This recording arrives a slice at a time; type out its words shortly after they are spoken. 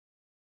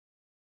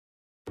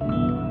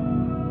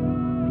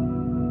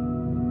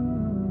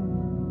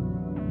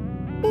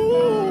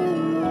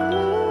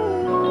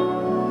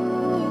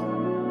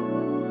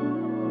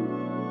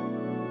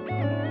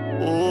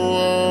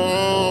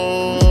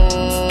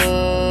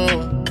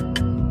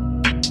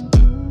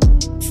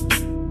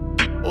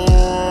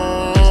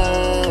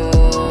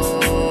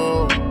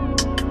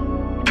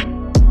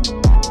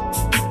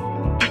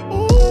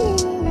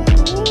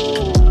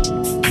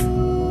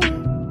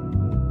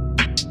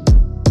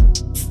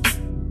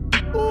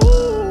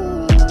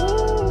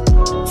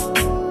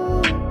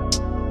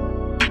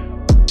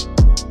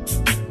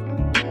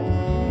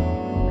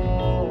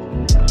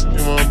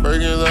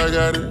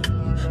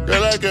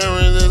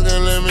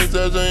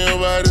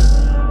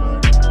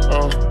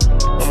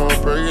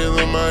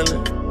Miley.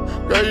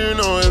 Girl, you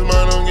know it's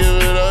mine, don't give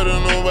it up to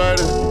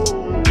nobody.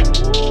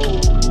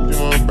 You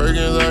want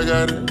Perkins, I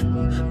got it.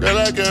 Girl,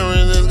 I can't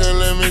resist, gonna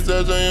let me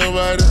touch on your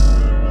body.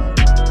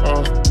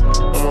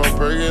 I'm on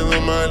Perkins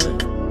and Miley.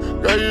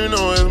 Girl, you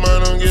know it's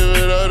mine, don't give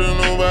it up to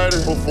nobody.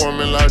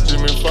 Performing like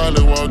Jimmy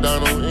Foley, walk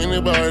down on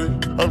anybody.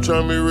 I'm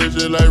tryna be rich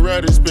just like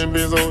Ratty, spin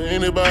bins on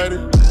anybody.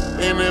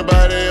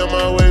 Anybody on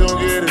my way gon'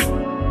 get it.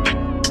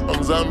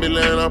 I'm zombie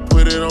land, I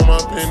put it on my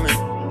penny.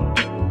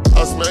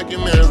 I smack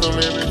your ass, don't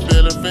make me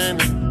feel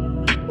offended.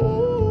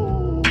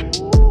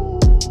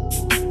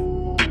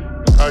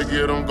 I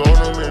get them gone,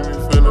 don't make me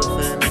feel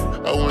offended.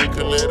 I went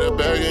collect that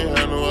bag, ain't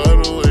had no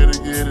other way to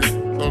get it.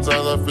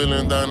 Sometimes I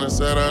feelin' down and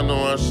sad, I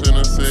know I shouldn't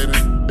have said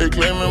it. They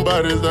claiming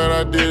bodies that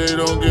I did, they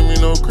don't give me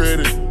no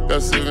credit.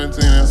 Got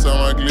 17 inside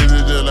my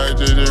glizzy just like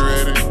JJ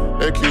Reddick.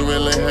 That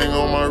Cuban link hang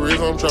on my wrist,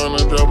 I'm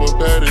tryna drop a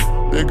patty.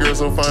 That girl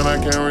so fine I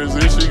can't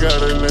resist, she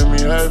gotta let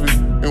me have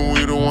it. And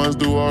we the ones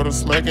do all the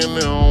smacking,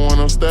 they don't want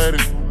no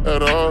static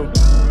at all.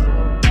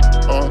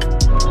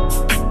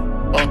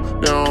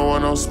 They don't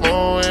want no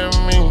smoke with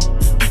me.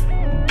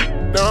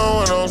 They don't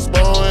want no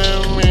smoke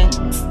with me.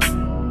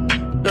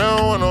 They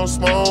don't want no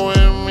smoke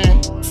with me.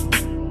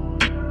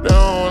 They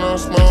don't want no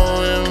smoke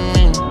with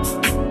me.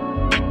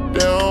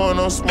 They don't want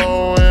no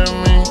smoke with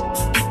me.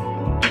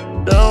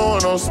 They don't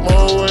want no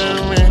smoke with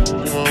me.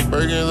 You want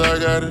Perkins, I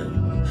got it.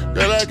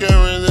 Girl, I can't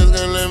resist,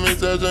 gonna let me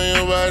touch on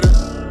your body.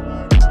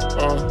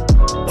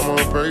 I'm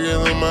on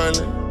Perkins and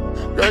Miley.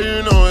 Girl,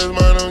 you know it's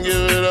mine, don't give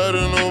it up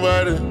to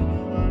nobody.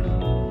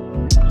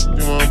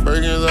 You want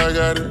Perkins, I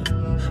got it.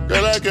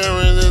 Girl, I can't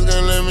resist,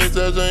 gonna let me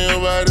touch on your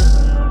body.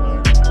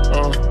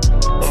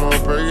 I'm on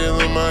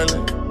Perkins and Miley.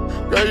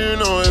 Girl, you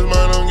know it's mine.